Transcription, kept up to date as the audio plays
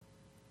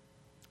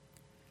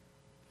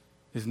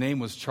His name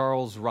was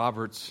Charles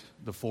Roberts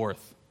IV.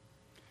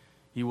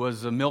 He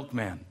was a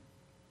milkman.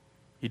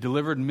 He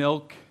delivered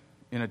milk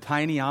in a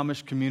tiny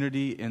Amish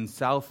community in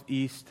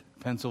southeast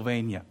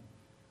Pennsylvania.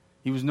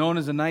 He was known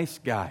as a nice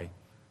guy,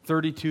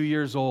 32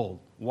 years old,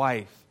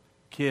 wife,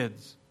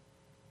 kids.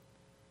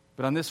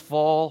 But on this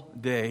fall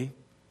day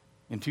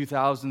in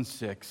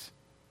 2006,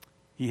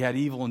 he had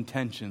evil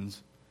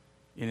intentions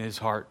in his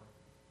heart.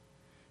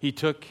 He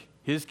took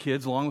his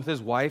kids along with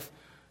his wife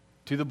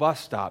to the bus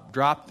stop,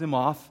 dropped them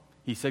off.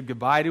 He said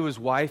goodbye to his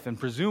wife, and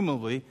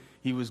presumably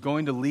he was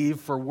going to leave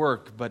for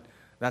work, but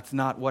that's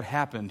not what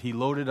happened. He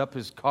loaded up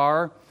his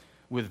car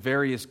with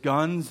various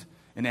guns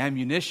and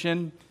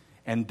ammunition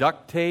and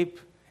duct tape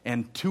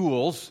and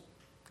tools,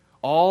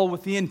 all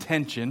with the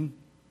intention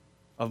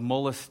of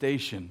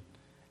molestation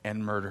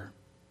and murder.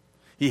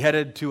 He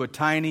headed to a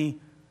tiny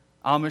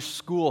Amish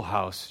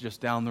schoolhouse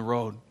just down the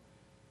road.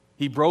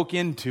 He broke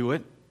into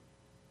it.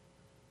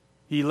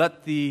 He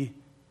let the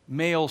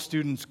male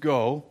students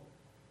go.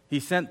 He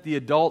sent the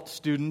adult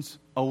students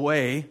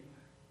away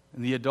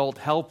and the adult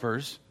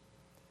helpers,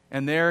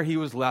 and there he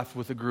was left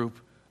with a group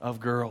of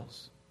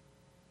girls.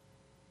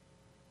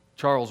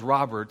 Charles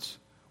Roberts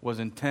was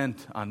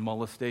intent on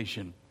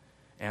molestation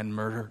and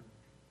murder.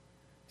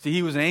 See,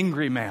 he was an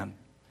angry man.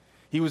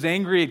 He was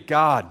angry at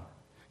God.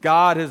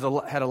 God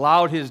had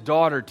allowed his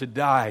daughter to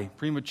die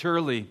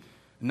prematurely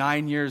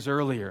 9 years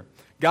earlier.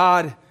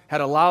 God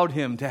had allowed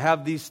him to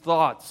have these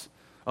thoughts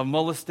of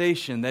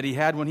molestation that he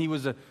had when he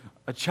was a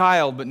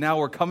child, but now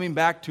were coming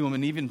back to him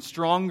in an even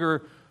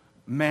stronger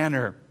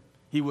manner.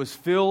 He was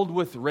filled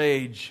with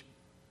rage,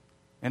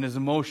 and his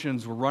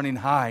emotions were running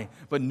high,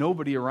 but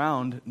nobody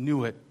around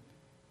knew it.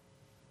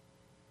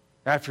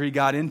 After he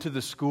got into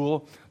the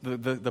school,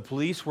 the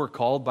police were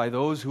called by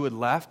those who had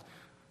left.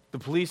 The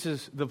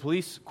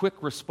police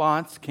quick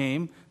response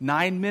came.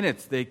 9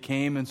 minutes they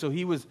came, and so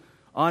he was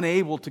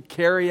unable to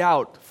carry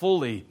out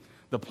fully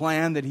the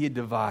plan that he had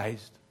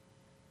devised.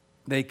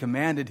 They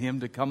commanded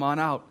him to come on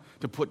out,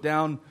 to put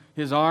down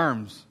his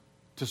arms,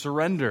 to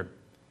surrender.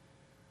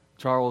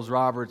 Charles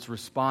Roberts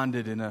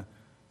responded in a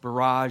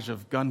barrage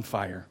of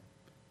gunfire,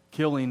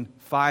 killing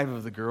 5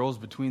 of the girls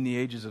between the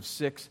ages of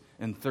 6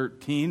 and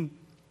 13,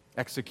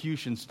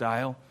 execution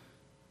style,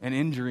 and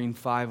injuring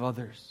 5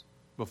 others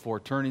before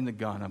turning the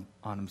gun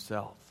on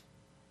himself.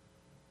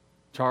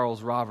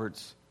 Charles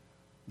Roberts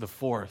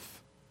IV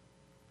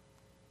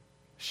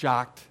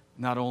shocked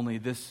not only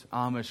this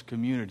Amish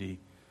community,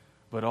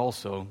 but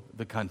also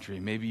the country.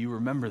 Maybe you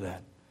remember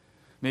that.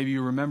 Maybe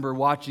you remember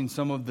watching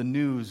some of the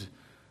news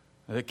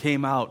that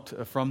came out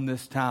from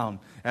this town.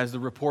 As the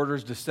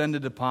reporters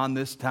descended upon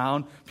this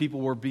town, people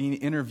were being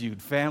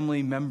interviewed.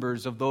 Family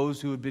members of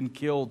those who had been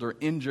killed or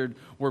injured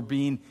were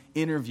being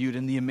interviewed.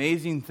 And the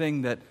amazing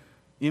thing that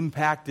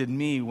impacted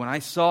me when I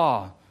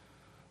saw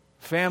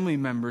family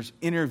members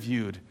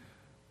interviewed,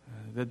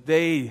 that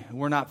they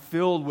were not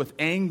filled with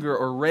anger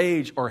or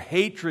rage or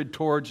hatred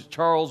towards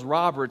Charles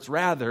Roberts.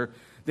 Rather,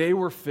 they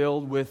were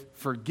filled with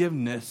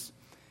forgiveness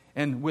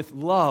and with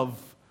love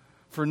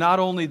for not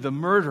only the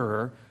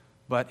murderer,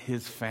 but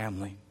his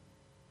family.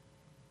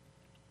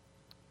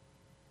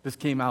 This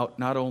came out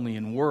not only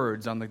in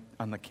words on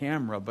the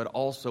camera, but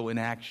also in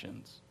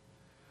actions.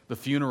 The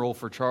funeral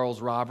for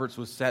Charles Roberts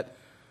was set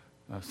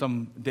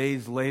some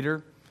days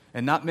later,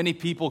 and not many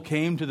people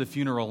came to the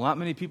funeral. Not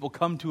many people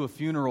come to a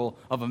funeral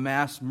of a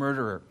mass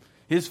murderer.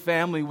 His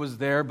family was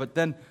there, but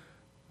then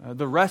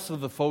the rest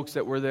of the folks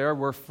that were there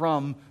were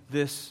from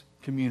this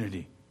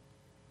community.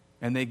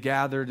 And they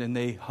gathered and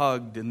they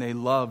hugged and they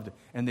loved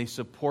and they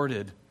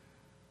supported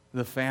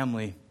the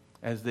family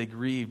as they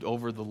grieved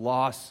over the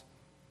loss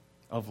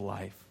of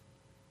life.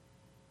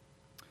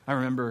 I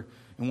remember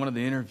in one of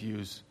the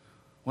interviews,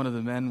 one of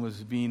the men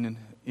was being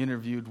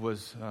interviewed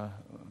was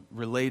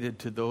related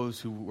to those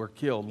who were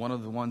killed, one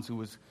of the ones who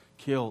was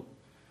killed.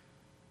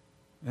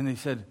 And they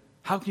said,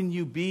 "How can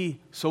you be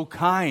so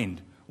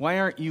kind? Why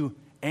aren't you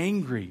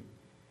angry?"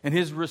 And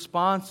his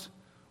response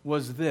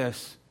was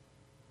this.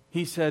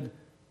 He said,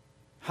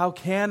 "How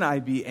can I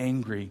be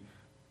angry?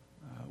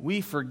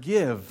 We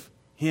forgive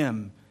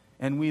him,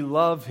 and we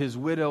love his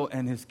widow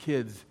and his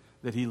kids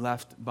that he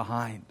left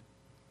behind."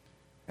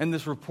 And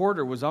this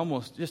reporter was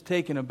almost just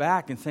taken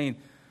aback and saying,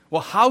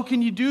 "Well, how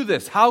can you do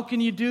this? How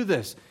can you do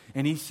this?"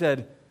 And he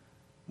said,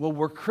 "Well,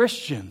 we're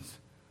Christians.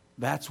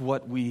 That's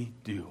what we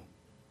do.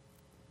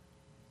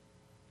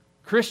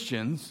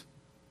 Christians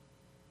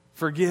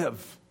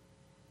forgive."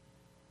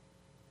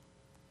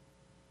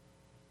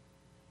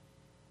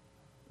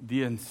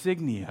 The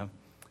insignia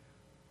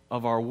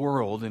of our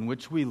world in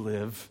which we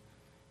live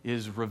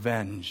is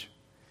revenge.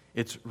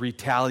 It's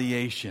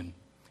retaliation.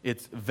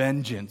 It's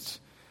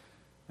vengeance.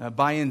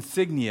 By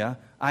insignia,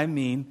 I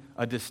mean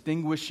a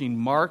distinguishing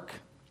mark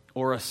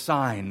or a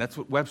sign. That's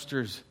what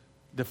Webster's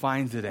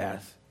defines it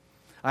as.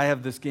 I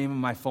have this game on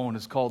my phone.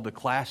 It's called the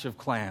Clash of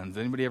Clans.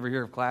 Anybody ever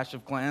hear of Clash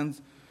of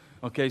Clans?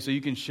 Okay, so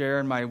you can share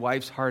in my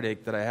wife's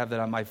heartache that I have that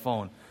on my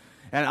phone.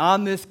 And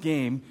on this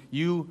game,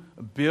 you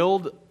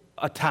build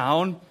a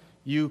town,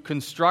 you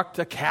construct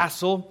a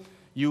castle,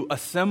 you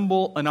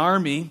assemble an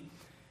army,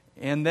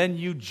 and then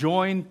you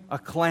join a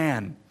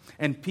clan.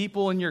 And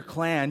people in your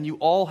clan, you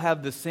all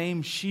have the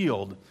same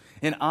shield.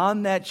 And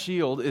on that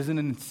shield is an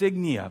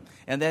insignia.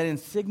 And that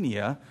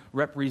insignia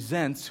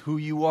represents who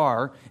you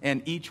are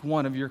and each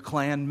one of your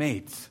clan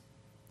mates.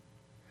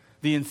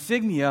 The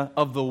insignia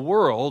of the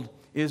world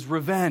is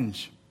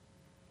revenge.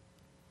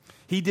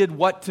 He did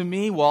what to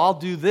me? Well, I'll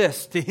do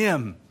this to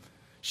him.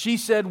 She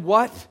said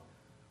what?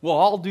 Well,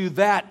 I'll do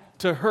that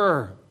to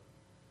her.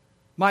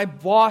 My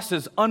boss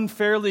has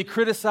unfairly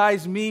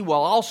criticized me.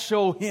 Well, I'll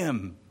show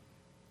him.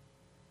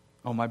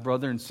 Oh, my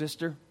brother and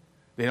sister,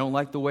 they don't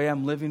like the way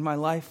I'm living my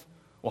life?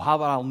 Well, how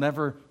about I'll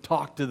never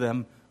talk to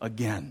them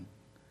again?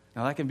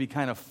 Now, that can be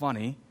kind of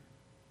funny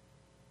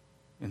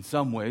in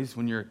some ways.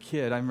 When you're a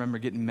kid, I remember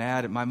getting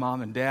mad at my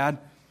mom and dad.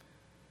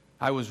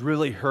 I was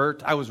really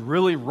hurt. I was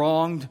really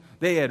wronged.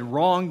 They had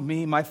wronged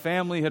me. My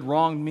family had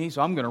wronged me,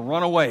 so I'm going to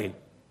run away.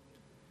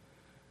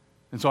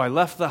 And so I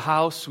left the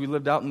house. We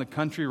lived out in the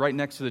country right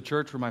next to the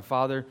church where my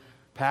father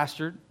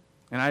pastored.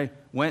 And I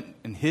went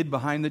and hid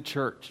behind the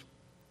church.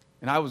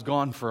 And I was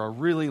gone for a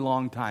really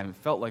long time. It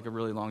felt like a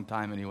really long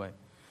time anyway.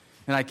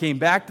 And I came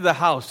back to the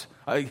house,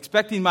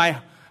 expecting my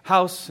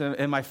house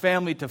and my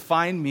family to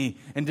find me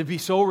and to be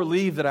so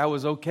relieved that I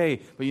was okay.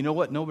 But you know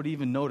what? Nobody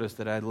even noticed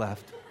that I had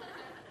left.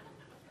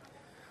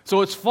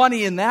 So it's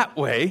funny in that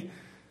way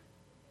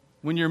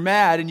when you're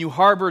mad and you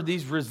harbor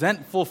these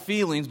resentful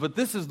feelings, but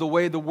this is the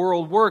way the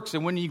world works.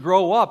 And when you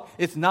grow up,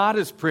 it's not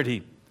as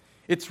pretty.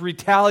 It's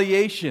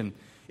retaliation.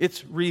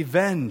 It's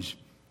revenge.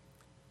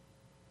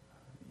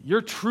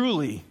 You're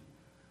truly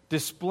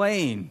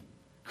displaying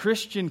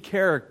Christian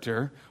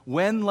character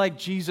when, like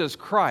Jesus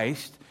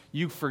Christ,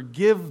 you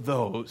forgive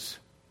those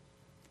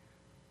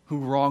who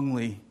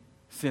wrongly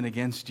sin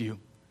against you.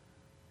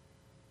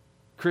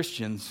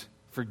 Christians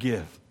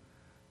forgive.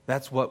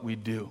 That's what we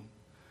do.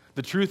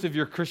 The truth of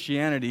your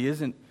Christianity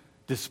isn't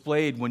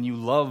displayed when you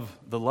love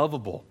the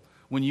lovable,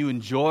 when you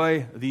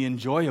enjoy the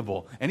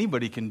enjoyable.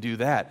 Anybody can do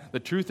that. The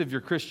truth of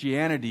your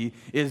Christianity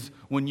is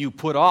when you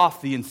put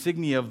off the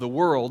insignia of the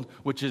world,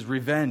 which is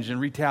revenge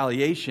and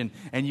retaliation,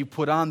 and you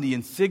put on the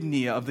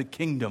insignia of the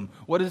kingdom.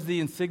 What is the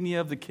insignia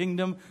of the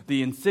kingdom?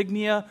 The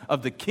insignia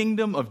of the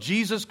kingdom of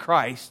Jesus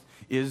Christ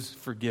is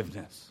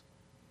forgiveness.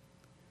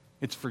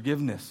 It's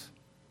forgiveness.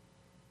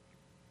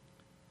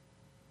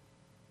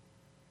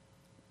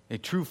 A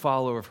true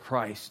follower of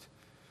Christ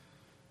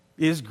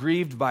is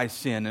grieved by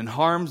sin and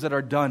harms that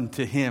are done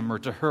to him or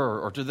to her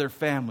or to their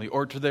family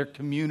or to their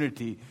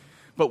community.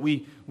 But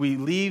we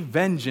leave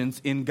vengeance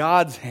in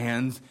God's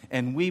hands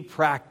and we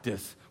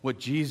practice what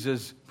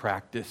Jesus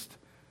practiced,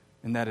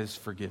 and that is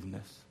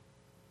forgiveness.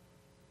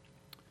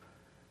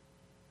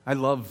 I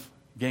love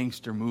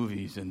gangster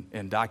movies and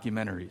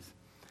documentaries.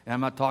 And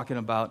I'm not talking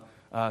about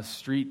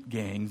street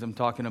gangs. I'm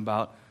talking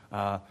about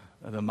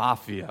the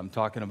mafia. I'm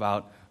talking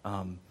about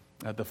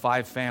the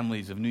Five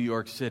Families of New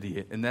York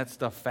City, and that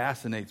stuff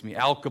fascinates me.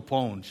 Al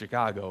Capone,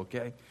 Chicago,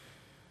 okay?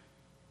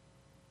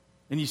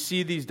 And you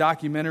see these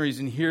documentaries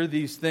and hear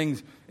these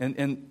things,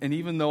 and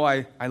even though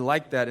I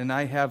like that, and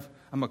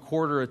I'm a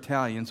quarter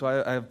Italian, so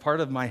I have part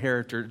of my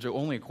heritage,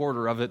 only a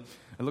quarter of it.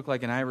 I look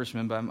like an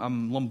Irishman, but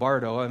I'm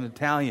Lombardo, I'm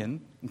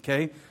Italian,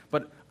 okay?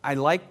 But I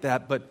like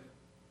that, but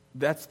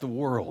that's the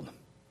world.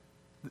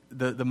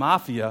 The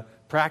mafia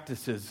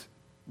practices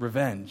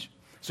revenge.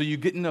 So you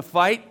get in a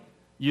fight,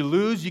 you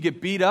lose, you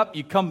get beat up,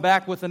 you come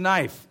back with a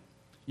knife.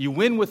 You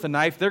win with a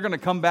knife, they're going to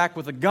come back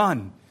with a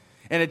gun.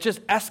 And it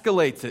just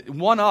escalates it.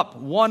 One up,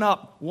 one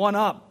up, one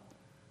up.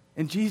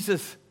 And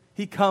Jesus,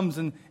 he comes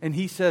and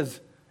he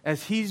says,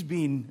 as he's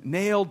being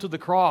nailed to the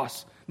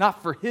cross,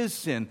 not for his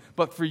sin,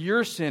 but for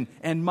your sin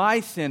and my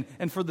sin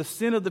and for the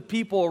sin of the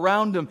people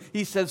around him,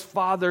 he says,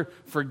 Father,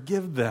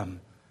 forgive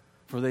them,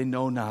 for they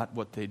know not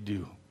what they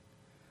do.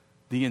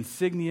 The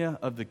insignia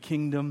of the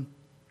kingdom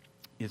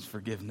is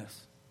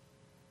forgiveness.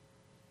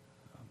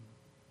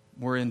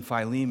 We're in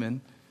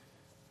Philemon,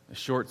 a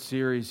short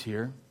series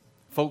here,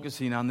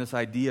 focusing on this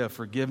idea of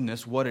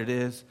forgiveness, what it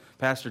is.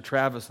 Pastor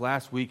Travis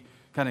last week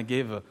kind of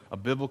gave a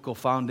biblical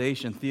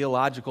foundation,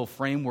 theological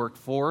framework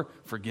for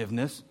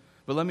forgiveness.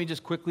 But let me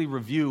just quickly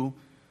review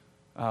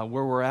where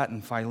we're at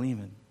in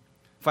Philemon.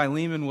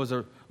 Philemon was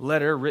a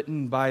letter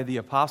written by the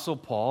Apostle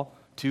Paul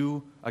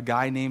to a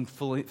guy named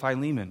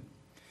Philemon.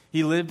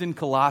 He lived in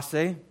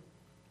Colossae.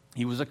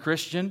 He was a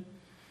Christian.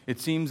 It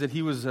seems that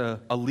he was a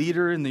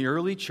leader in the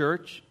early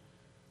church.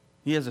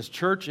 He has a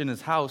church in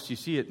his house. You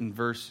see it in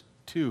verse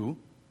 2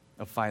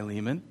 of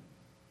Philemon.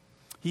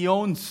 He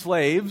owned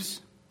slaves.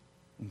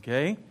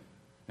 Okay?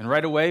 And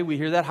right away we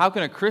hear that. How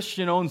can a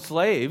Christian own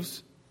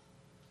slaves?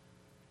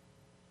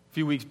 A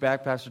few weeks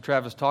back, Pastor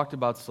Travis talked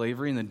about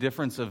slavery and the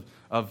difference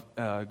of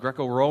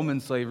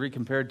Greco-Roman slavery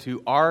compared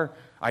to our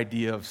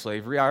idea of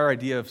slavery. Our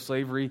idea of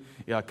slavery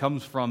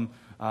comes from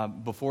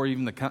before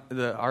even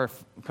our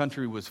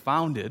country was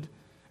founded.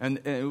 And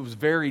it was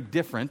very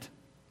different.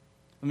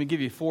 Let me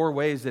give you 4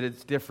 ways that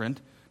it's different.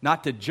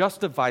 Not to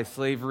justify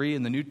slavery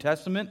in the New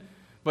Testament,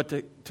 but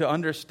to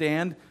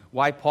understand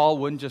why Paul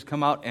wouldn't just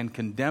come out and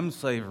condemn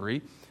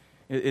slavery.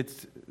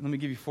 Let me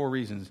give you 4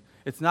 reasons.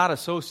 It's not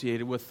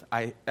associated with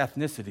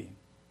ethnicity.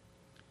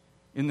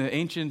 In the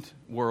ancient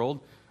world,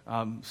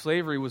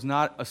 slavery was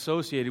not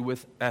associated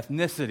with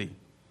ethnicity,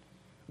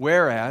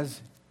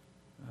 whereas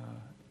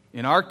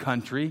in our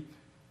country,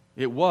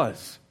 it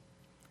was.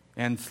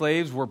 And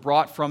slaves were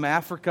brought from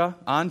Africa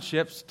on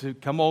ships to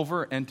come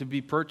over and to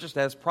be purchased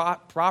as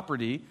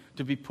property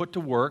to be put to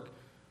work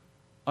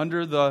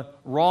under the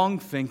wrong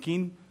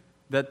thinking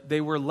that they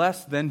were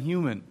less than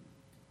human.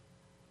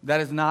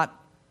 That is not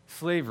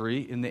slavery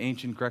in the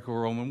ancient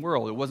Greco-Roman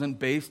world. It wasn't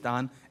based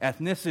on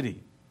ethnicity.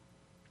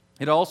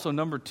 It also,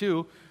 number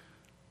 2,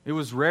 it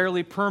was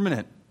rarely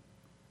permanent.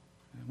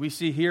 We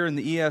see here in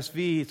the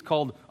ESV, it's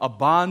called a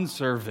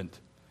bondservant.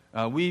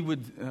 We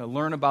would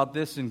learn about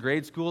this in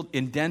grade school,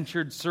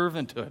 indentured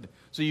servanthood.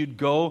 So you'd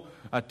go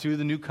to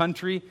the new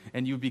country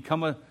and you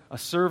become a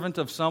servant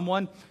of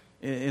someone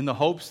in the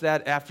hopes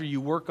that after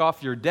you work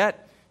off your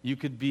debt, you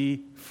could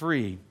be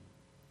free.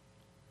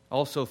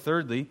 Also,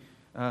 thirdly,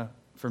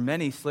 for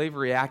many,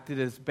 slavery acted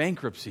as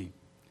bankruptcy.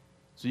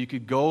 So you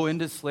could go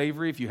into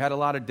slavery if you had a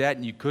lot of debt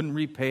and you couldn't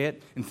repay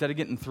it. Instead of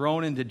getting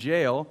thrown into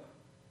jail,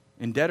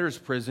 in debtor's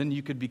prison,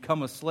 you could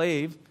become a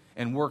slave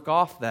and work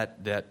off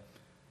that debt.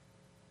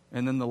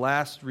 And then the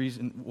last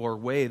reason or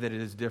way that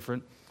it is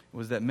different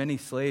was that many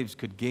slaves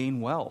could gain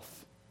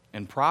wealth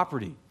and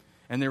property.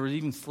 And there were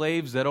even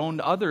slaves that owned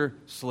other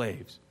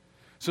slaves.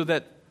 So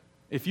that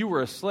if you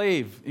were a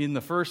slave in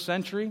the first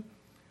century,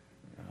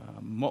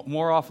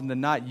 more often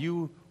than not,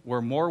 you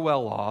were more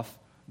well off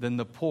than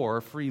the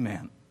poor free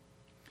man.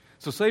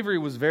 So slavery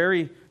was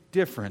very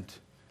different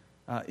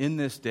in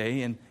this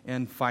day,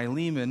 and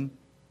Philemon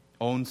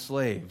owned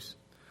slaves.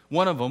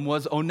 One of them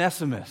was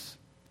Onesimus.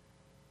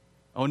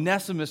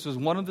 Onesimus was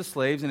one of the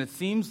slaves, and it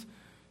seems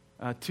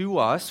to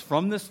us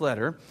from this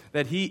letter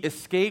that he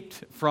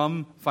escaped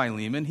from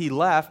Philemon. He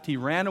left, he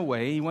ran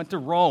away, he went to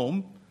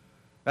Rome.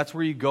 That's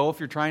where you go if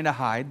you're trying to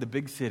hide, the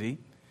big city.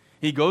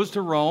 He goes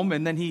to Rome,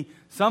 and then he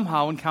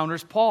somehow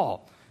encounters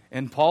Paul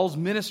and Paul's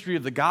ministry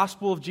of the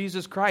gospel of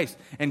Jesus Christ.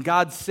 And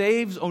God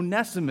saves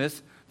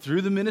Onesimus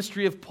through the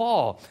ministry of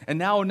Paul. And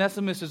now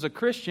Onesimus is a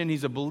Christian,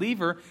 he's a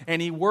believer,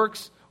 and he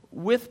works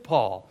with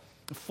Paul,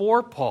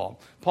 for Paul.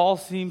 Paul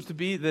seems to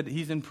be that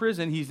he's in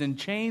prison, he's in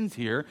chains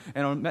here,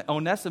 and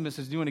Onesimus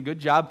is doing a good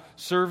job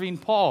serving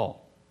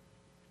Paul.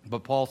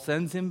 But Paul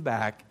sends him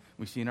back,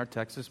 we see in our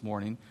text this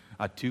morning,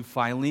 to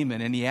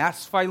Philemon, and he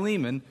asks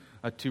Philemon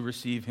to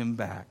receive him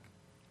back.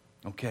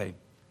 Okay.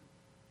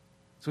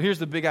 So here's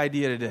the big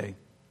idea today.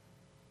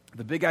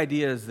 The big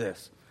idea is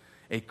this.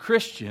 A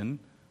Christian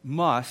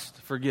must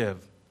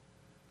forgive.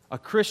 A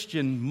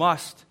Christian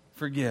must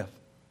forgive.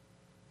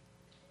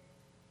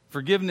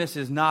 Forgiveness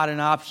is not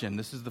an option.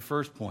 This is the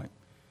first point.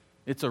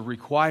 It's a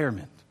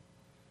requirement.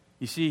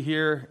 You see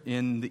here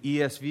in the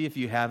ESV, if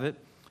you have it,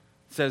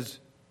 it says,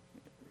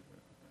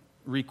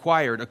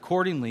 required.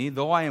 Accordingly,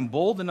 though I am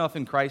bold enough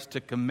in Christ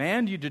to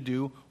command you to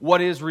do what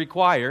is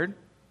required,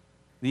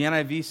 the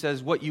NIV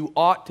says what you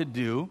ought to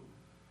do.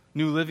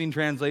 New Living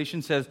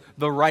Translation says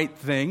the right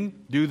thing,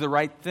 do the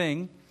right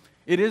thing.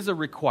 It is a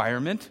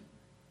requirement.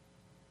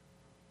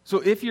 So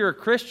if you're a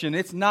Christian,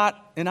 it's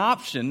not an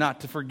option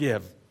not to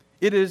forgive.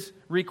 It is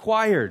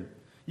required.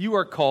 You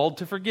are called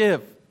to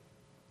forgive.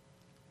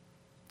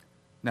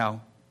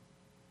 Now,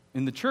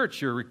 in the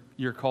church,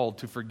 you're called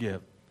to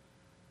forgive.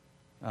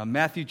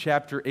 Matthew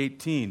chapter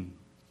 18,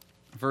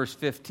 verse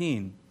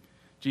 15.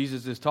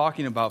 Jesus is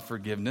talking about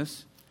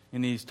forgiveness,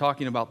 and he's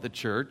talking about the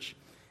church.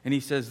 And he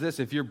says this,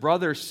 if your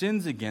brother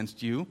sins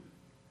against you,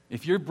 how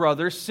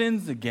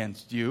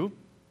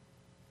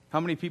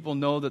many people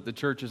know that the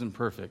church isn't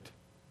perfect?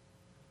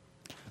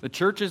 The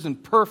church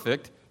isn't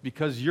perfect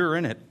because you're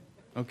in it,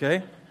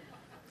 okay?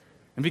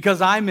 And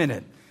because I'm in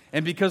it.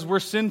 And because we're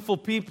sinful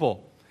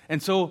people.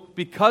 And so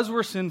because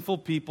we're sinful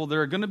people,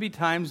 there are going to be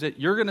times that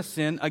you're going to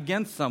sin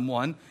against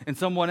someone and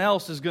someone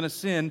else is going to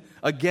sin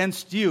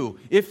against you.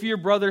 If your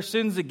brother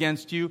sins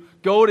against you,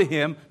 go to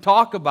him,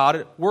 talk about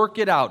it, work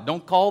it out.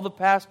 Don't call the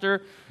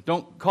pastor.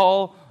 Don't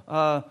call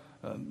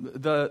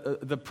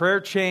the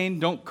prayer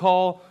chain. Don't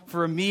call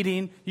for a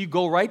meeting. You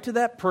go right to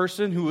that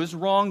person who has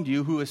wronged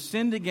you, who has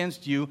sinned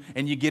against you,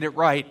 and you get it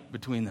right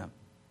between them,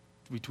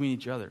 between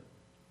each other.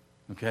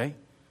 Okay?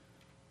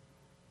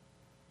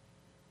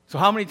 So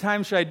how many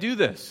times should I do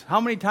this?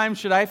 How many times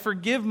should I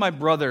forgive my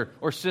brother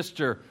or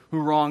sister who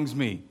wrongs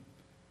me?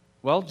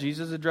 Well,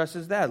 Jesus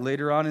addresses that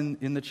later on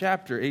in the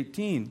chapter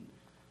 18.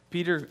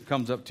 Peter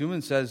comes up to him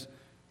and says,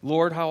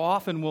 Lord, how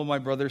often will my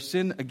brother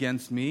sin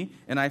against me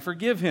and I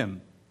forgive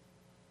him?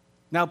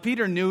 Now,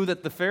 Peter knew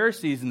that the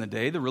Pharisees in the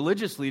day, the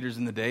religious leaders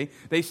in the day,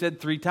 they said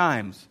 3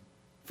 times.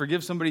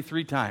 Forgive somebody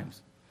 3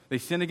 times. They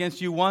sin against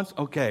you once?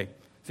 Okay.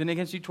 Sin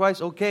against you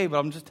twice? Okay, but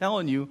I'm just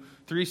telling you,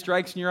 3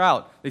 strikes and you're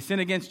out. They sin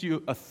against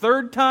you a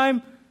 3rd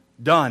time?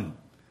 Done.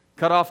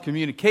 Cut off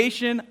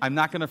communication. I'm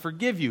not going to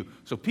forgive you.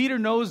 So Peter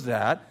knows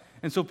that.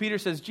 And so Peter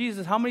says,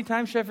 Jesus, how many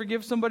times should I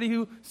forgive somebody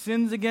who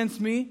sins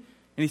against me?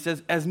 And he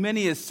says, as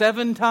many as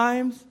 7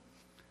 times?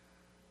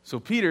 So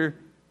Peter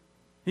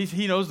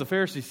He knows the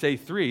Pharisees say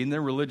 3 in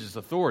their religious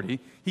authority.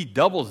 He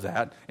doubles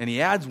that, and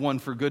he adds one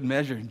for good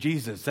measure.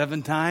 Jesus,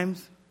 7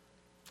 times?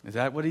 Is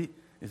that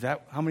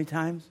how many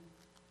times?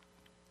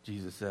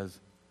 Jesus says,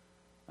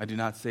 I do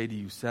not say to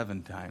you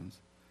 7 times,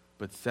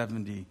 but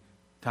 70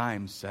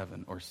 times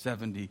 7, or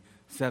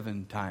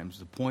 77 times.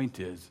 The point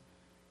is,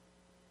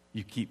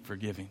 you keep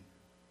forgiving.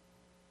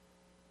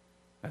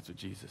 That's what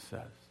Jesus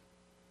says.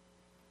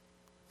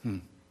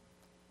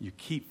 You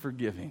keep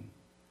forgiving.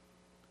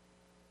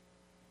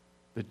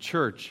 The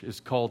church is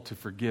called to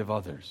forgive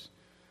others.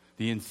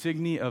 The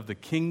insignia of the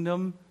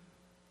kingdom,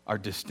 our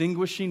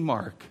distinguishing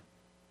mark,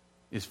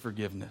 is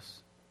forgiveness.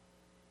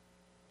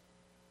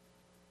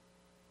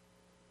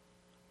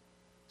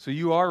 So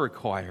you are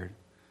required.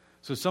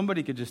 So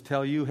somebody could just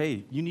tell you,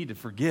 hey, you need to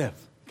forgive,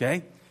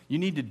 okay? You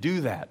need to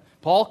do that.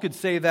 Paul could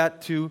say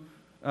that to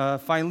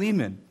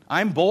Philemon.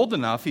 I'm bold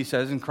enough, he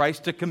says, in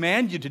Christ to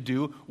command you to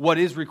do what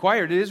is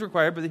required. It is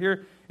required, but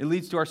here it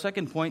leads to our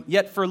second point.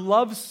 Yet for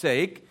love's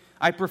sake,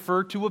 I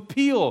prefer to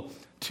appeal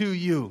to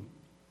you.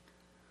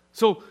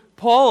 So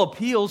Paul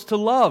appeals to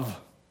love.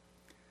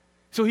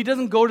 So he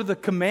doesn't go to the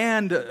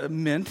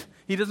commandment.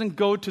 He doesn't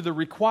go to the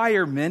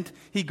requirement.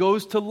 He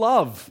goes to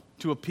love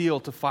to appeal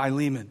to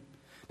Philemon.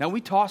 Now we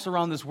toss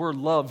around this word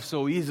love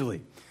so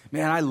easily.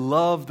 Man, I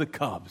love the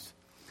Cubs.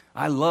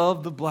 I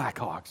love the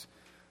Blackhawks.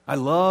 I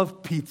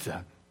love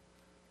pizza.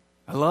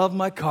 I love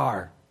my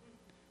car.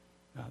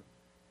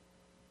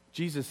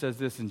 Jesus says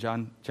this in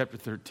John chapter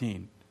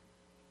 13.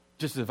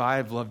 Just as I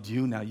have loved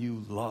you, now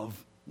you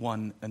love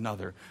one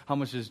another. How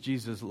much does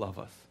Jesus love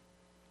us?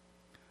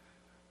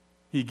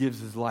 He gives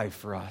his life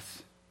for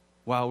us.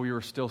 While we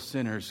were still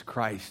sinners,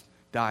 Christ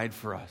died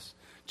for us.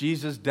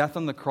 Jesus' death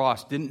on the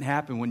cross didn't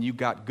happen when you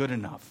got good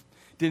enough.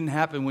 Didn't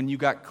happen when you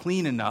got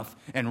clean enough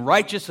and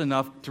righteous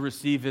enough to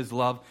receive his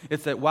love.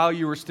 It's that while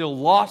you were still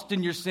lost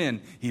in your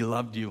sin, he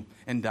loved you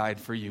and died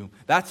for you.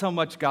 That's how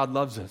much God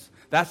loves us.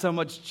 That's how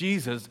much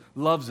Jesus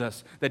loves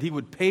us, that he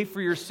would pay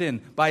for your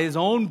sin by his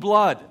own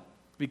blood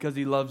because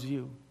he loves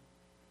you.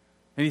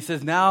 And he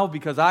says, now,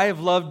 because I have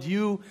loved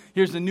you,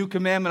 here's the new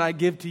commandment I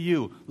give to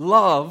you.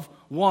 Love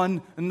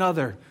one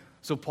another.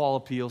 So Paul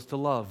appeals to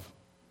love,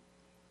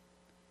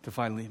 to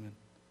Philemon.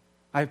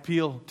 I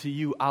appeal to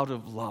you out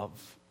of love.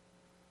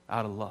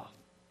 Out of love.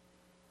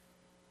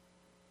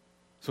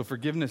 So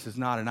forgiveness is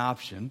not an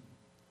option.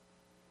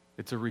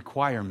 It's a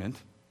requirement.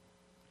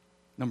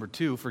 Number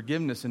 2,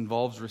 forgiveness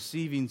involves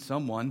receiving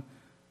someone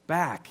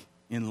back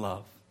in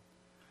love.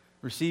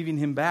 Receiving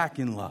him back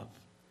in love.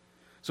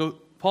 So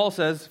Paul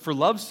says, for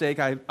love's sake,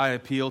 I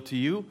appeal to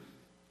you.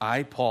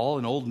 I, Paul,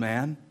 an old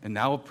man, and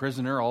now a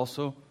prisoner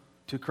also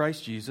to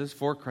Christ Jesus,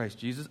 for Christ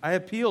Jesus. I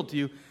appeal to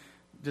you.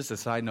 Just a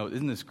side note,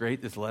 isn't this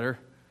great, this letter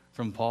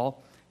from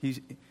Paul?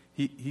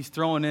 He's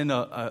throwing in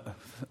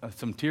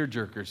some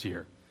tearjerkers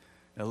here,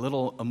 a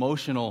little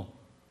emotional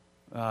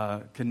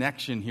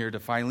connection here to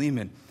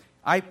Philemon.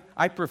 I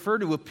prefer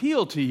to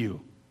appeal to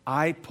you.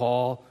 I,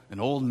 Paul, an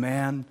old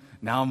man,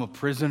 now I'm a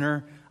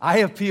prisoner. I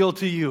appeal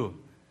to you.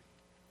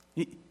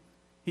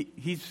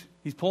 He's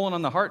pulling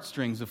on the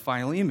heartstrings of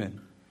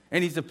Philemon,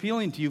 and he's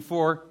appealing to you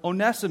for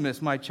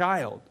Onesimus, my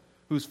child,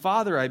 whose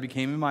father I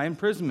became in my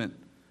imprisonment.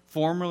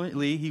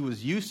 Formerly he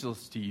was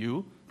useless to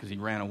you because he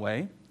ran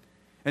away.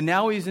 And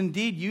now he's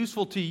indeed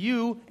useful to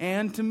you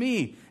and to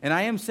me. And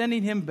I am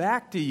sending him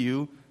back to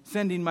you,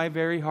 sending my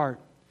very heart.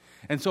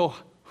 And so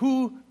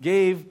who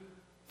gave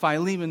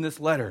Philemon this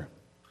letter?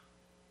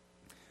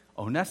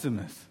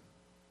 Onesimus.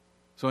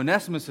 So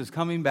Onesimus is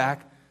coming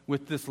back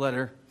with this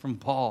letter from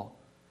Paul.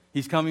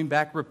 He's coming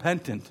back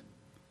repentant.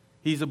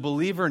 He's a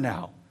believer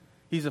now.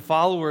 He's a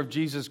follower of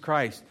Jesus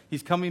Christ.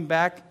 He's coming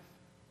back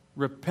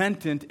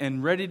repentant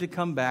and ready to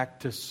come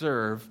back to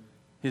serve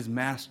his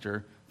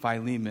master,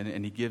 Philemon,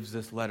 and he gives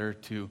this letter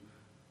to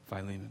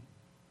Philemon.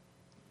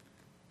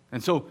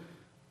 And so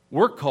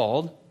we're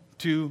called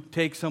to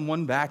take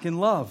someone back in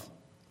love.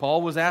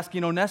 Paul was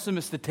asking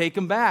Onesimus to take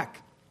him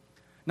back.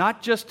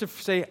 Not just to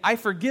say, I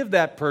forgive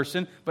that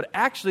person, but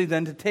actually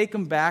then to take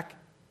him back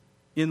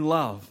in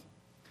love.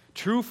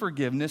 True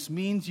forgiveness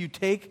means you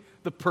take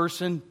the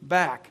person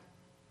back.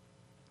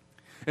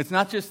 It's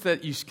not just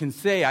that you can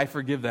say, I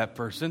forgive that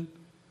person,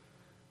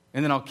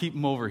 and then I'll keep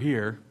him over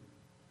here.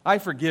 I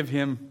forgive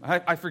him,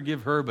 I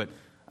forgive her, but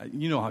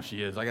you know how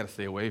she is. I got to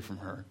stay away from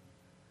her.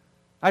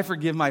 I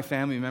forgive my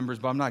family members,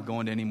 but I'm not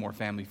going to any more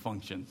family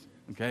functions,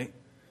 okay?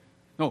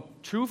 No,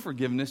 true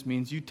forgiveness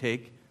means you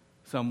take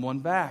someone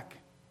back.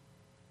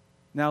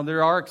 Now,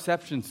 there are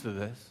exceptions to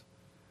this.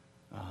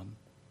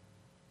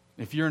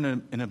 If you're in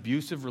an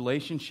abusive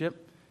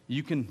relationship,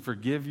 you can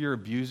forgive your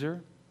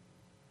abuser,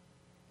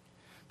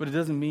 but it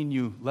doesn't mean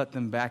you let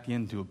them back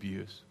into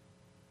abuse.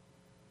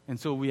 And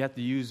so we have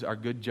to use our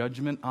good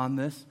judgment on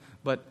this.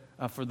 But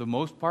for the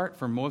most part,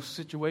 for most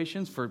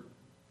situations, for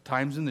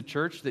times in the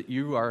church that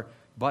you are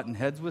butting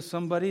heads with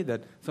somebody,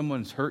 that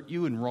someone's hurt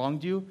you and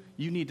wronged you,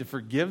 you need to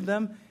forgive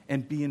them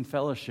and be in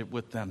fellowship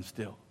with them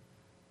still.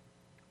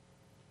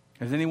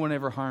 Has anyone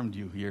ever harmed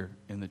you here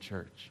in the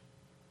church?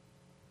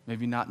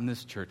 Maybe not in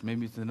this church.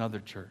 Maybe it's another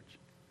church.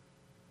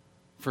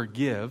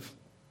 forgive,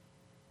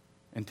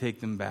 and take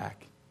them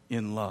back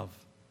in love.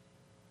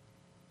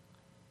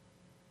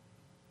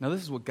 Now,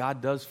 this is what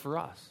God does for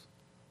us.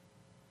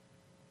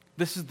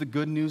 This is the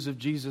good news of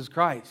Jesus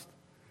Christ.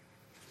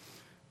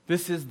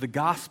 This is the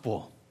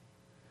gospel.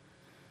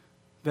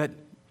 That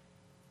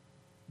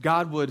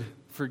God would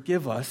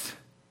forgive us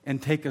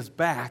and take us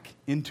back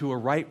into a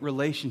right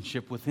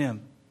relationship with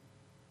Him.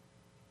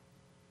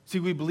 See,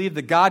 we believe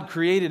that God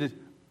created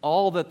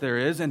all that there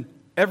is and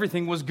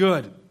everything was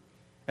good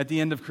at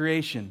the end of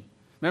creation.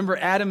 Remember,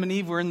 Adam and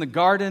Eve were in the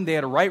garden. They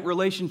had a right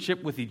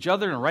relationship with each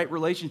other and a right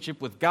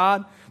relationship with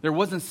God. There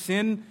wasn't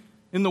sin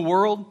in the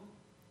world.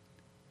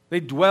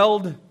 They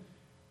dwelled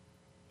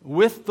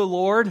with the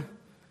Lord.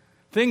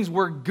 Things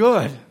were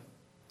good.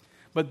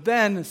 But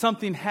then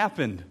something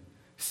happened.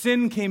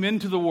 Sin came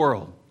into the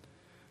world.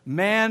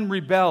 Man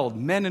rebelled.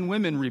 Men and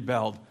women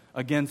rebelled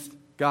against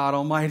God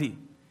Almighty.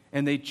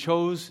 And they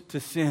chose to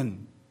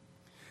sin.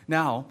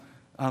 Now,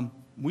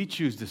 we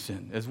choose to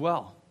sin as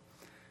well.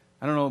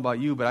 I don't know about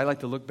you, but I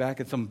like to look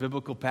back at some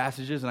biblical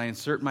passages and I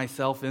insert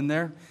myself in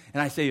there.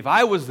 And I say, if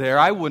I was there,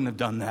 I wouldn't have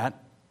done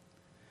that.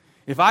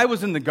 If I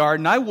was in the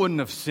garden, I wouldn't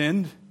have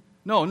sinned.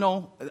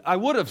 No, I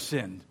would have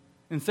sinned.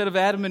 Instead of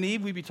Adam and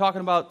Eve, we'd be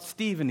talking about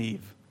Steve and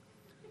Eve.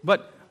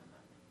 But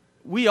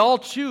we all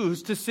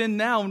choose to sin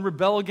now and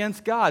rebel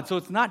against God. So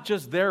it's not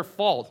just their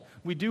fault.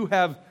 We do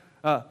have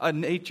a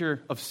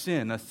nature of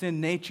sin, a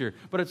sin nature.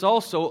 But it's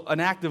also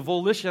an act of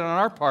volition on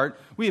our part.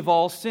 We have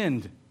all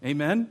sinned.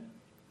 Amen?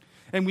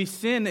 And we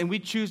sin and we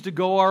choose to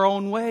go our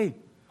own way.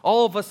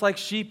 All of us like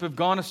sheep have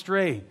gone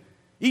astray.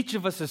 Each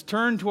of us has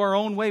turned to our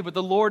own way, but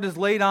the Lord has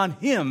laid on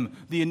Him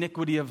the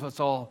iniquity of us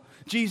all.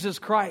 Jesus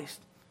Christ.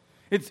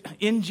 It's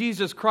in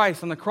Jesus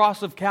Christ on the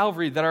cross of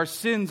Calvary that our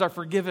sins are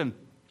forgiven.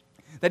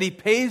 That He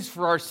pays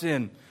for our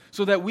sin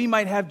so that we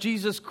might have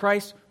Jesus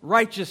Christ's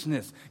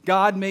righteousness.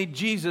 God made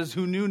Jesus,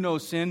 who knew no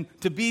sin,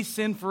 to be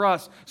sin for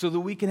us so that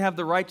we can have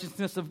the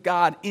righteousness of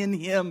God in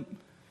Him.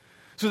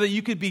 So that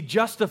you could be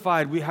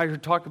justified. We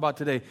talked about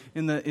today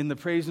in the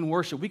praise and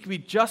worship. We could be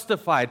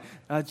justified.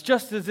 It's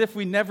just as if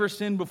we never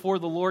sinned before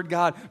the Lord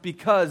God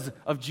because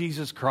of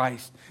Jesus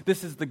Christ.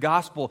 This is the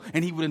gospel,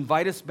 and He would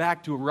invite us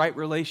back to a right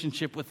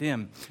relationship with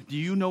Him. Do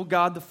you know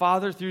God the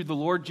Father through the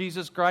Lord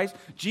Jesus Christ?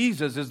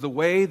 Jesus is the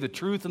way, the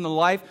truth, and the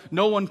life.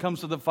 No one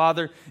comes to the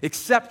Father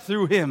except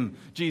through Him,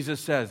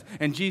 Jesus says.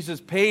 And Jesus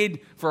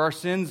paid for our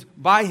sins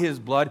by His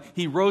blood.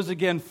 He rose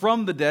again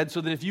from the dead so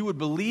that if you would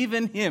believe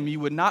in Him, you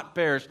would not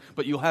perish,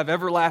 but you'll have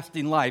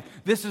everlasting life.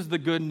 This is the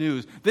good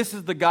news. This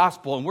is the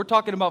gospel. And we're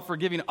talking about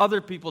forgiving other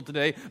people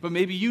today, but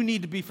maybe you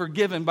need to be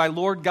forgiven by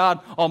Lord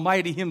God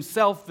Almighty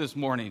Himself this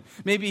morning.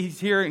 Maybe He's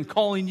here and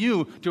calling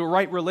you to a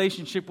right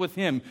relationship with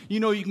Him. You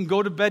know, you can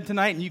go to bed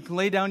tonight and you can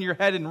lay down your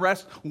head and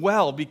rest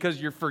well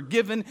because you're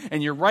forgiven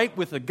and you're right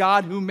with the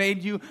God who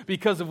made you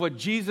because of what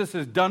Jesus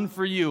has done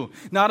for you.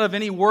 Not of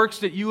any works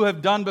that you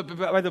have done, but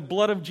by the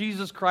blood of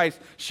Jesus Christ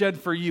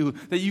shed for you.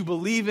 That you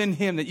believe in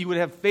Him, that you would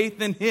have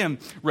faith in Him,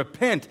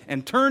 repent,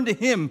 and turn to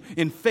Him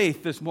in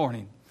faith this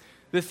morning.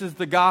 This is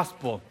the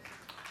gospel.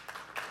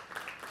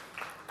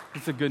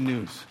 It's the good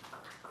news.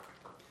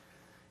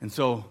 And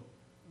so,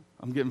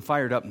 I'm getting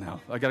fired up now.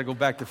 I got to go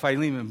back to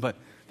Philemon, but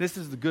this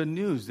is the good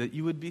news, that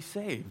you would be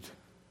saved.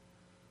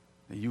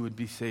 That you would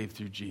be saved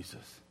through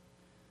Jesus.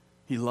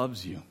 He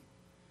loves you.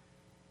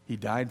 He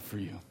died for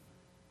you.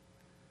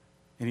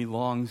 And He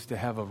longs to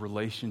have a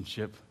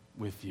relationship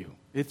with you.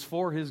 It's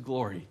for His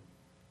glory.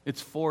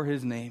 It's for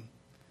His name.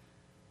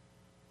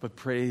 But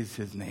praise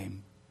His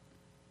name.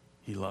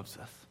 He loves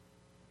us.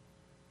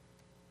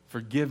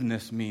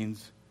 Forgiveness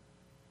means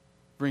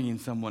bringing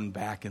someone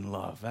back in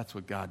love. That's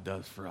what God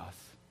does for us.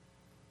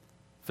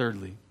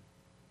 Thirdly,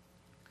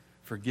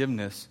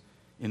 forgiveness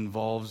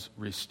involves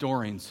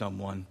restoring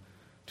someone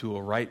to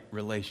a right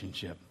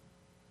relationship.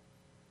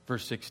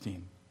 Verse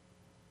 16.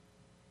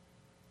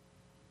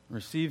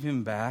 Receive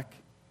him back,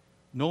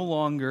 no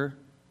longer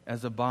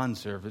as a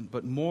bondservant,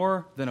 but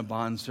more than a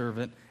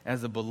bondservant,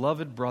 as a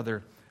beloved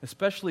brother,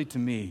 especially to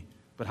me,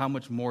 but how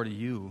much more to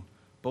you,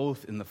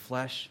 both in the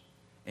flesh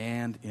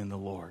and in the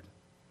Lord.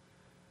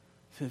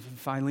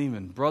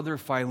 Philemon, brother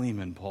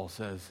Philemon, Paul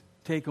says,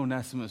 take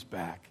Onesimus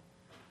back.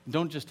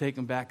 Don't just take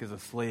him back as a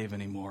slave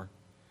anymore.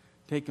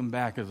 Take him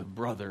back as a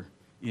brother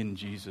in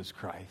Jesus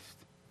Christ.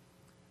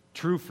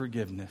 True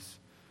forgiveness.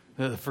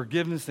 The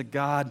forgiveness that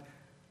God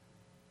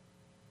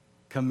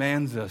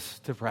commands us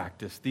to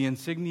practice. The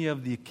insignia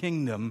of the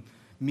kingdom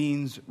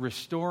means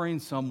restoring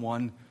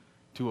someone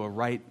to a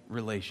right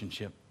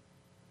relationship.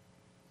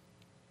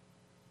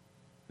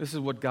 This is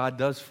what God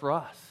does for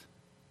us.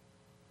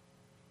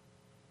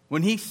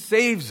 When He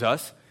saves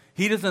us,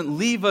 He doesn't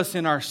leave us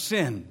in our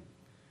sin,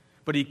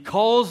 but He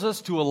calls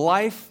us to a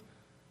life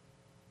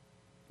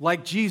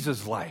like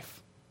Jesus'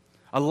 life.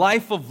 A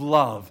life of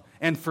love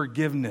and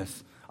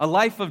forgiveness. A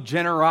life of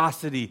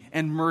generosity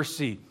and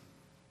mercy.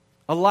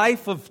 A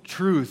life of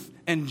truth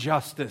and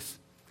justice.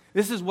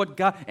 This is what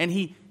God, and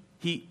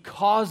He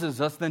causes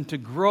us then to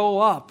grow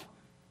up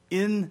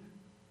in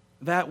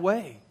that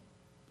way.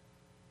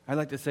 I'd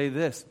like to say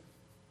this.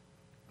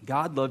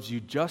 God loves you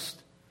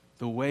just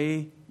the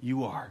way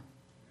you are.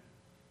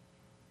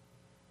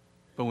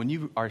 But when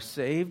you are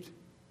saved,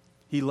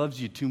 He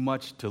loves you too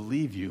much to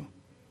leave you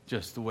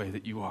just the way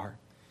that you are.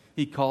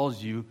 He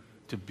calls you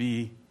to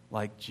be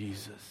like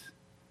Jesus.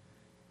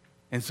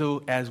 And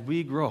so as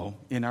we grow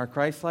in our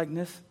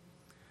Christ-likeness,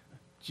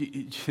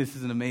 this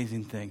is an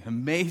amazing thing,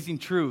 amazing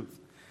truth.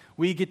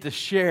 We get to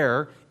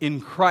share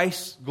in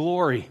Christ's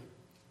glory,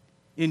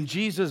 in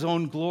Jesus'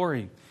 own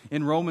glory.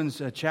 In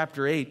Romans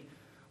chapter 8,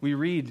 we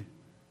read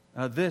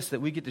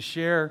that we get to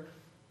share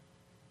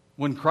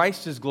when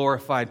Christ is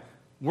glorified.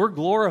 We're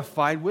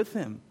glorified with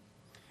Him.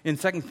 In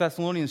 2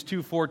 Thessalonians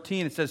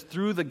 2:14, it says,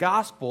 through the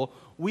gospel,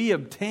 we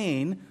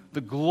obtain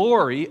the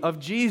glory of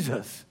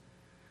Jesus.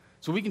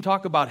 So we can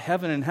talk about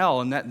heaven and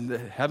hell, and that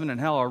heaven and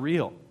hell are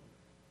real.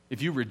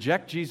 If you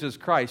reject Jesus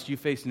Christ, you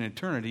face an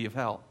eternity of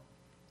hell.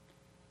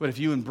 But if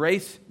you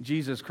embrace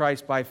Jesus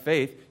Christ by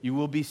faith, you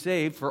will be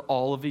saved for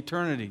all of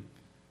eternity.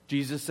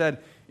 Jesus said,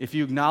 if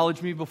you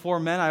acknowledge me before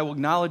men, I will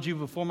acknowledge you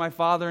before my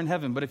Father in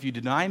heaven. But if you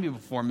deny me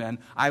before men,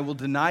 I will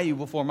deny you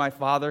before my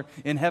Father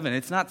in heaven.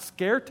 It's not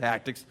scare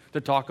tactics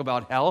to talk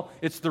about hell.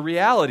 It's the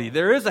reality.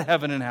 There is a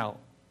heaven and hell.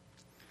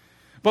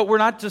 But we're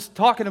not just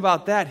talking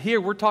about that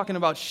here. We're talking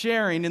about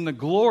sharing in the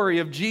glory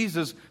of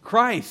Jesus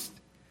Christ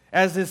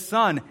as His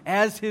Son,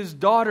 as His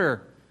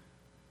daughter.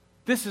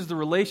 This is the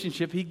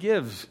relationship He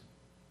gives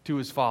to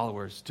His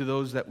followers, to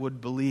those that would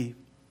believe.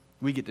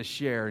 We get to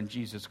share in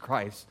Jesus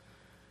Christ's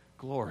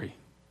glory.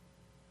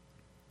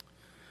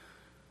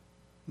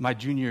 My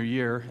junior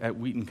year at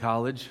Wheaton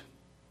College,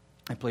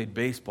 I played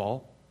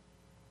baseball,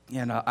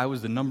 and I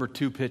was the number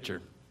 2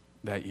 pitcher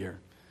that year.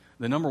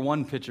 The number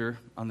 1 pitcher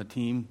on the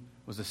team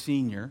was a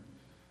senior,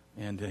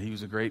 and he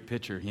was a great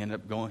pitcher.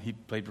 He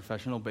played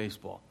professional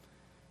baseball.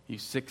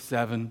 He's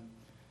 6'7",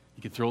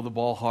 he could throw the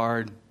ball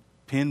hard,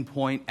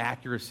 pinpoint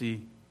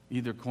accuracy,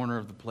 either corner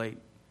of the plate.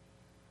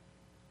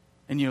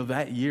 And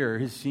that year,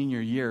 his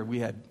senior year, we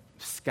had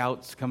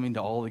scouts coming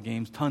to all the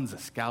games, tons of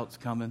scouts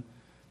coming.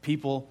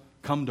 People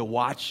come to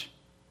watch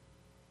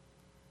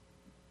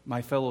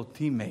my fellow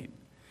teammate.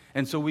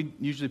 And so we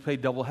usually play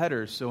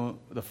doubleheaders. So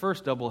the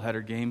first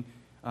doubleheader game,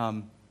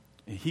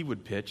 he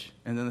would pitch,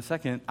 and then the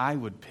second, I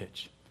would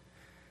pitch.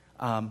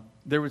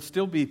 There would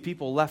still be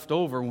people left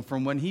over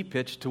from when he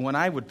pitched to when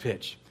I would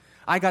pitch.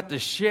 I got to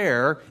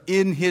share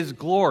in his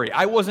glory.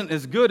 I wasn't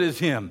as good as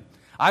him.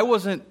 I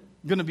wasn't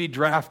going to be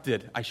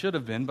drafted. I should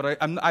have been, but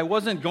I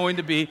wasn't going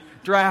to be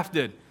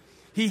drafted.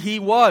 He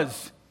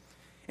was.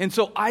 And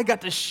so I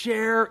got to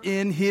share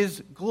in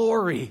his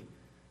glory.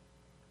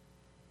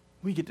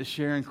 We get to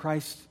share in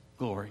Christ's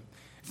glory.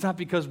 It's not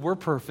because we're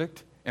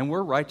perfect and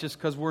we're righteous,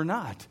 because we're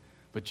not.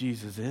 But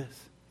Jesus is.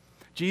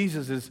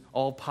 Jesus is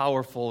all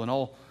powerful and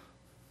all.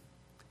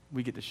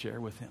 We get to share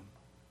with Him.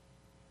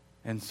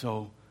 And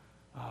so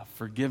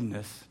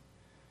forgiveness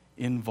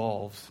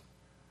involves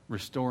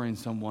restoring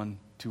someone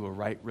to a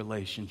right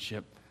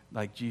relationship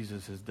like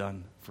Jesus has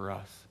done for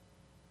us.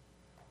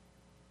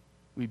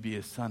 We'd be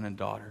His son and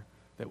daughter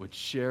that would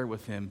share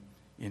with Him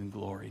in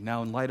glory.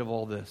 Now, in light of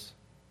all this,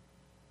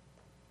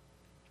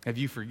 have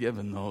you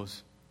forgiven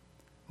those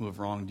who have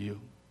wronged you?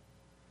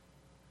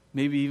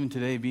 Maybe even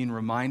today, being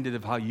reminded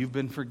of how you've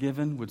been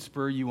forgiven would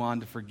spur you on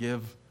to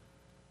forgive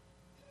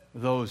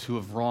those who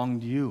have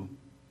wronged you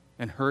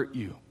and hurt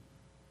you.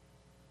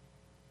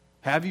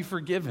 Have you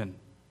forgiven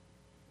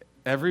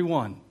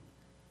everyone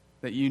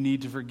that you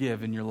need to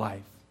forgive in your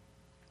life?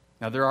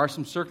 Now, there are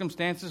some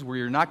circumstances where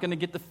you're not going to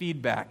get the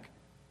feedback,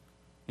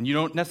 and you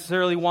don't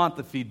necessarily want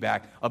the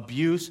feedback.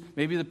 Abuse,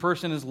 maybe the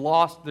person is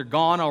lost, they're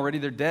gone already,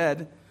 they're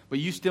dead, but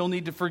you still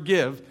need to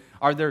forgive.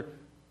 Are there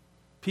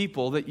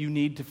people that you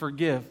need to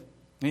forgive?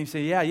 And you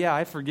say, yeah,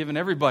 I've forgiven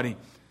everybody.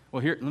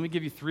 Well, here, let me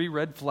give you 3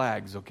 red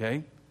flags,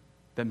 okay,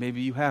 that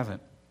maybe you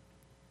haven't.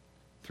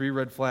 3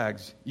 red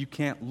flags. You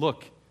can't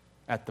look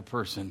at the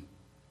person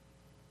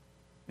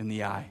in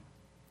the eye.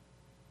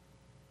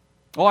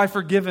 Oh, I've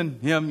forgiven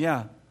him,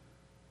 yeah,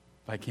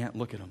 but I can't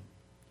look at him.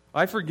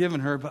 I've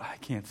forgiven her, but I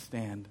can't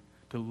stand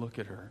to look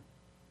at her.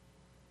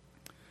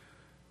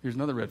 Here's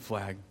another red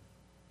flag.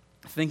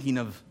 Thinking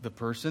of the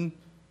person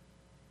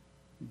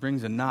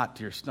brings a knot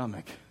to your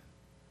stomach.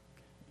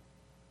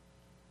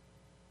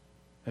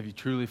 Have you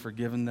truly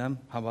forgiven them?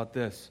 How about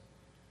this?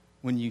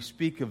 When you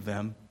speak of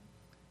them,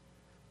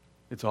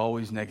 it's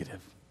always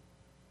negative.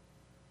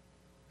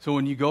 So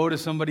when you go to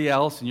somebody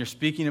else and you're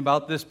speaking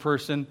about this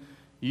person,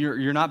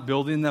 you're not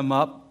building them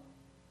up.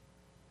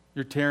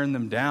 You're tearing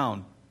them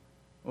down.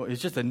 Well,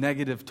 it's just a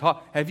negative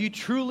talk. Have you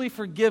truly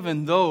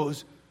forgiven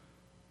those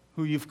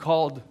who you've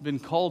been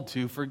called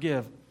to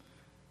forgive?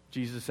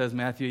 Jesus says,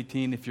 Matthew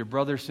 18, if your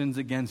brother sins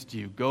against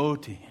you, go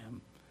to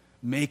him.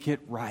 Make it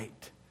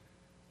right.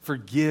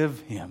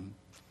 Forgive him.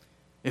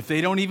 If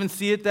they don't even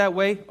see it that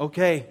way,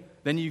 okay,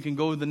 then you can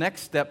go to the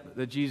next step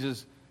that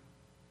Jesus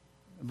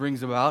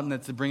brings about, and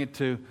that's to bring it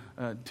to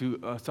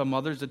some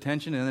other's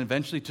attention and then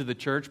eventually to the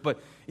church. But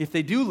if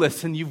they do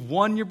listen, you've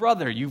won your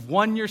brother. You've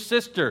won your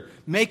sister.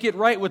 Make it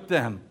right with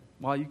them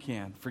while you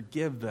can.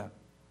 Forgive them.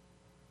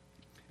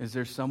 Is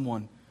there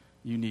someone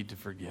you need to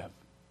forgive?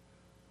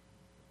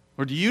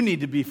 Or do you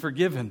need to be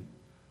forgiven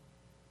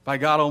by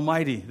God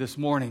Almighty this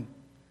morning?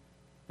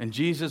 And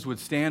Jesus would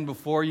stand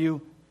before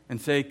you and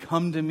say,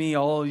 "Come to me,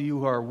 all you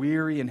who are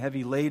weary and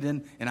heavy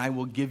laden, and I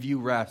will give you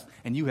rest."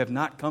 And you have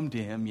not come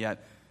to him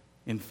yet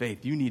in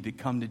faith. You need to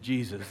come to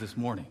Jesus this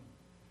morning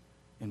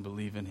and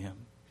believe in him.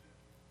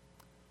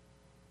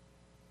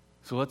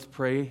 So let's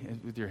pray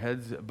with your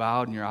heads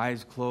bowed and your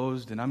eyes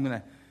closed. And I'm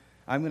going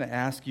to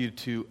ask you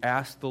to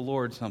ask the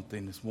Lord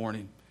something this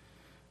morning.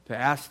 To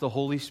ask the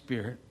Holy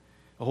Spirit.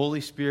 The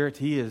Holy Spirit,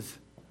 he is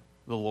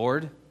the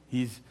Lord.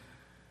 He's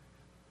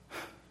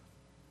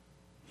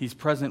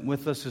present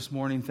with us this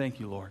morning. Thank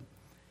you, Lord.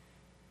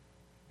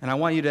 And I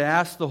want you to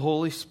ask the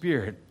Holy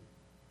Spirit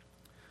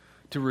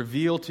to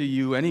reveal to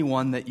you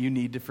anyone that you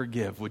need to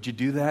forgive. Would you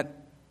do that?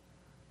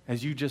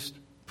 As you just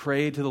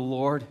pray to the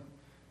Lord,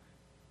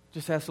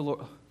 just ask the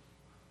Lord,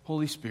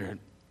 Holy Spirit,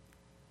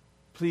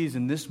 please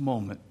in this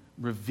moment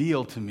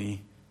reveal to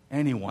me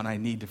anyone I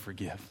need to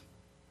forgive.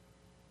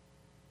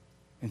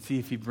 And see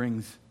if he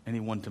brings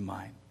anyone to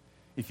mind.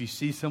 If you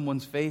see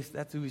someone's face,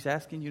 that's who he's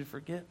asking you to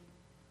forgive.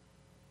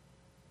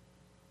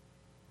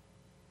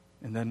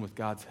 And then with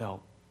God's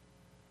help,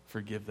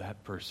 forgive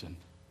that person.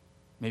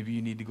 Maybe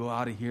you need to go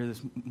out of here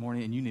this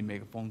morning and you need to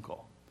make a phone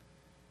call.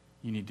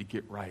 You need to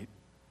get right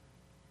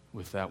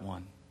with that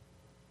one.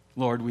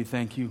 Lord, we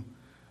thank you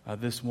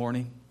this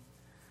morning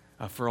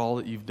for all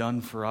that you've done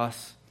for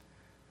us,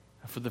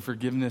 for the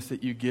forgiveness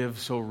that you give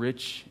so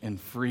rich and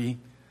free.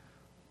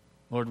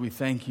 Lord, we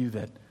thank you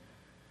that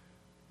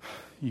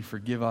you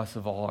forgive us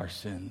of all our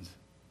sins.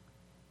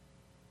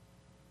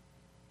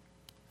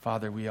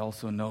 Father, we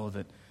also know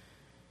that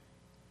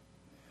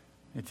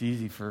it's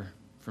easy for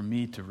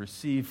me to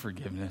receive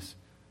forgiveness.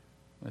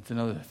 It's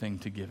another thing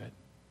to give it.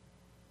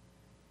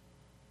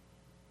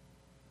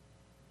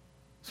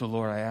 So,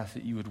 Lord, I ask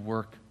that you would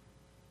work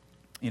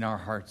in our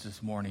hearts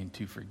this morning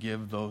to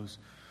forgive those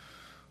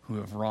who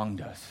have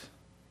wronged us.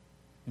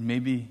 And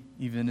maybe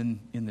even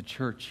in the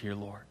church here,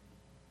 Lord,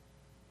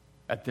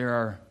 that there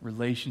are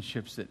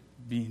relationships that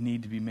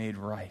need to be made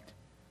right,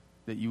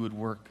 that you would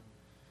work.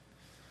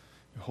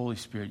 Your Holy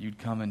Spirit, you'd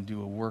come and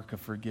do a work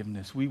of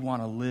forgiveness. We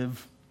want to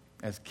live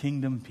as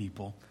kingdom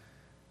people,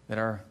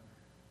 that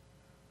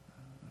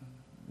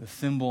the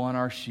symbol on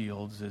our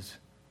shields is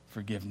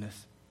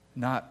forgiveness,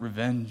 not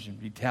revenge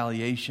and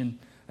retaliation.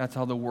 That's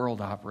how the world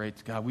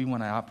operates, God. We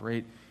want to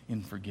operate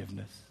in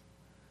forgiveness.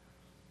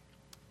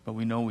 But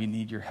we know we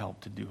need your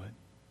help to do it.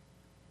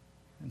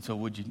 And so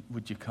would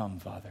you come,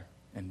 Father,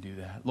 and do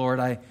that? Lord,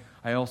 I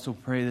also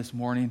pray this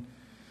morning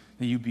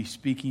that you be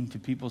speaking to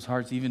people's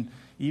hearts, even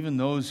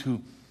those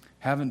who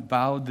haven't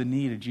bowed the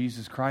knee to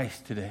Jesus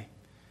Christ today.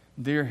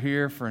 They're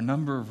here for a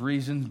number of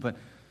reasons, but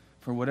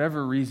for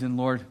whatever reason,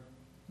 Lord,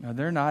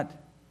 they're not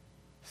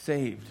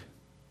saved.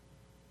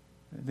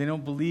 They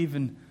don't believe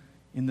in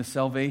the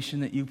salvation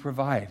that you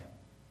provide.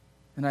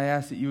 And I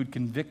ask that you would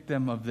convict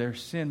them of their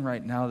sin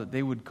right now, that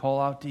they would call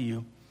out to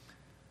you,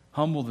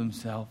 humble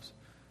themselves,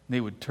 and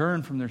they would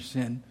turn from their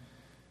sin,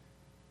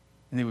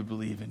 and they would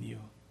believe in you.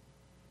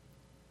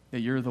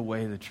 That you're the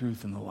way, the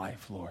truth, and the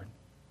life, Lord.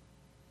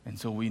 And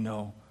so we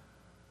know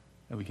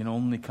that we can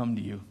only come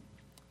to you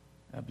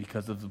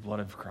because of the blood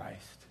of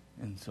Christ.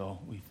 And so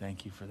we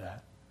thank you for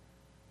that.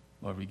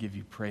 Lord, we give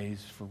you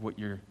praise for what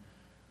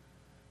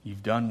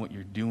you've done, what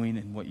you're doing,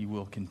 and what you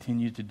will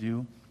continue to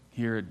do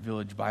here at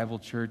Village Bible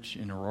Church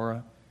in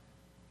Aurora.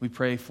 We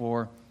pray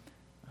for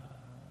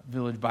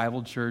Village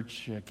Bible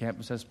Church,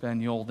 Campus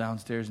Espanol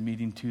downstairs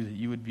meeting too, that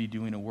you would be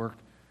doing a work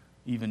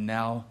even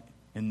now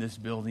in this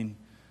building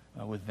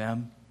with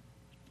them.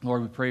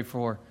 Lord, we pray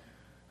for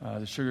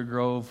the Sugar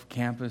Grove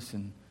campus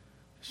and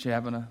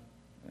Shabana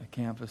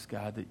campus,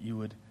 God, that you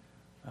would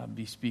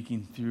be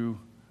speaking through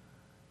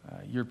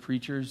your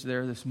preachers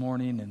there this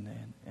morning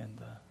and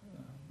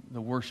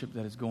the worship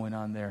that is going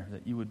on there,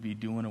 that you would be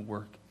doing a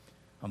work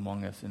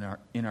among us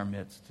in our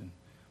midst. And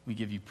we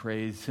give you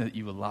praise that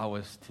you allow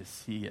us to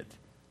see it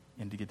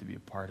and to get to be a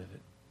part of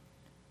it.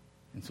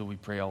 And so we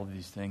pray all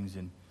these things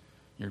in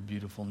your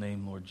beautiful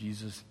name, Lord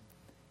Jesus.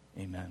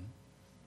 Amen.